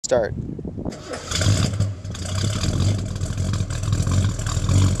start.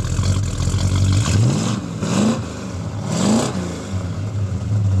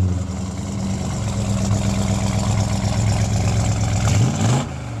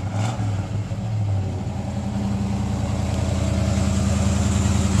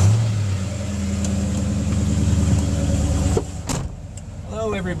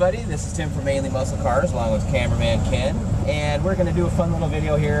 Hello everybody, this is Tim from Mainly Muscle Cars along with cameraman Ken, and we're going to do a fun little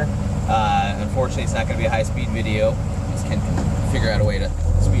video here. Unfortunately it's not going to be a high-speed video, just Ken can figure out a way to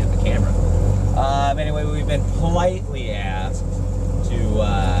speed up the camera. Anyway, we've been politely asked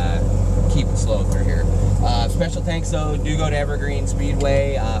to keep it slow through here. Special thanks though do go to Evergreen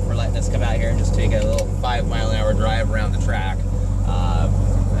Speedway for letting us come out here and just take a little 5-mile-an-hour drive around the track.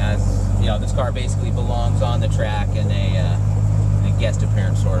 As you know, this car basically belongs on the track in a guest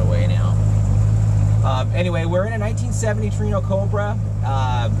appearance sort of way now. Anyway, we're in a 1970 Torino Cobra.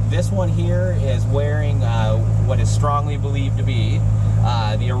 This one here is wearing what is strongly believed to be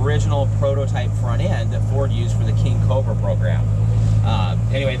the original prototype front end that Ford used for the King Cobra program.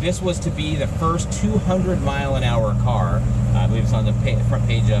 Anyway, this was to be the first 200-mile-an-hour car. I believe it's on the front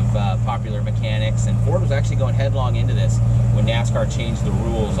page of Popular Mechanics, and Ford was actually going headlong into this when NASCAR changed the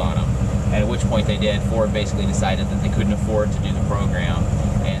rules on them. And at which point they did, Ford basically decided that they couldn't afford to do the program,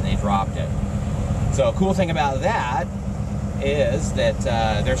 and they dropped it. So a cool thing about that is that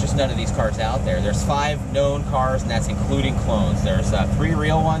there's just none of these cars out there. There's 5 known cars, and that's including clones. There's 3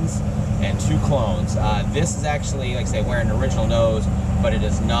 real ones and 2 clones. This is actually, like I say, wearing an original nose, but it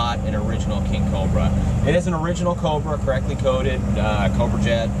is not an original King Cobra. It is an original Cobra, correctly coded, Cobra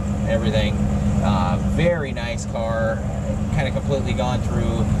Jet, everything. Very nice car, kind of completely gone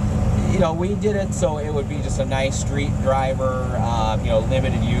through. You know, we did it so it would be just a nice street driver, you know,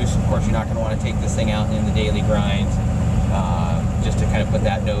 limited use. Of course, you're not going to want to take this thing out in the daily grind, just to kind of put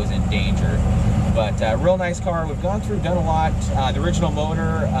that nose in danger. But real nice car. We've gone through, done a lot. The original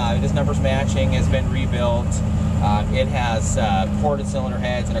motor, it is numbers matching, has been rebuilt. It has ported cylinder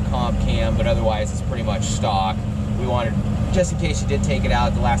heads and a comp cam, but otherwise it's pretty much stock. We wanted, just in case you did take it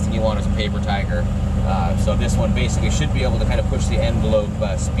out, the last thing you want is a paper tiger. So this one basically should be able to kind of push the envelope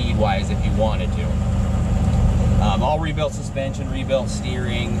speed-wise if you wanted to. All rebuilt suspension, rebuilt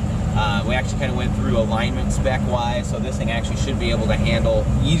steering. We actually kind of went through alignment spec-wise, so this thing actually should be able to handle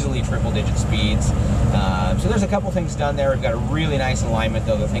easily triple-digit speeds. So there's a couple things done there. We've got a really nice alignment,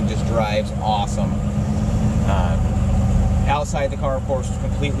 though. The thing just drives awesome. Outside the car, of course, was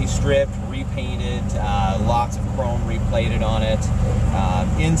completely stripped, repainted, lots of chrome replated on it.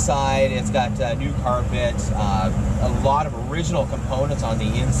 Inside, it's got new carpet, a lot of original components on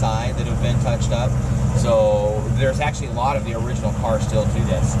the inside that have been touched up. So there's actually a lot of the original car still to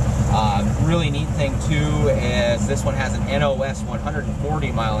this. Really neat thing too is this one has an NOS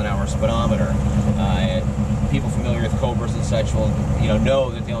 140-mile-an-hour speedometer. People familiar with Cobras and such will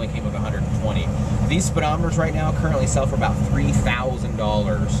know that they only came with 120. These speedometers right now currently sell for about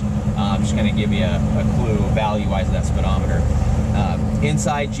 $3,000. Just kind of give you a clue value-wise of that speedometer.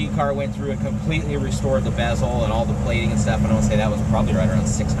 Inside, G-Car went through and completely restored the bezel and all the plating and stuff, and I want to say that was probably right around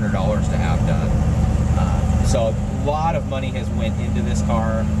 $600 to have done. So a lot of money has went into this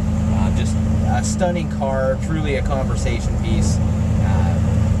car. Just a stunning car, truly a conversation piece.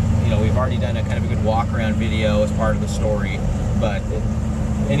 We've already done a kind of a good walk-around video as part of the story, but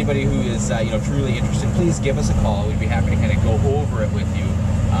anybody who is truly interested, please give us a call. We'd be happy to kind of go over it with you,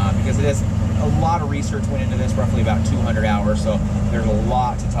 because it is a lot of research went into this, roughly about 200 hours, so there's a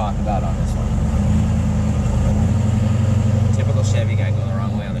lot to talk about on this one. Typical Chevy guy going the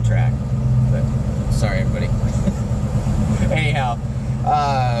wrong way on the track, but sorry everybody. Anyhow,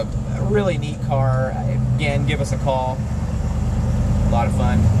 a really neat car. Again, give us a call. A lot of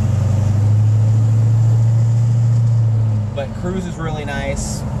fun. But cruise is really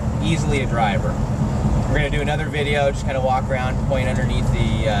nice, easily a driver. We're going to do another video, just kind of walk around, point underneath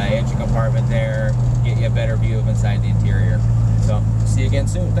the engine compartment there, get you a better view of inside the interior. So, see you again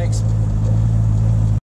soon. Thanks.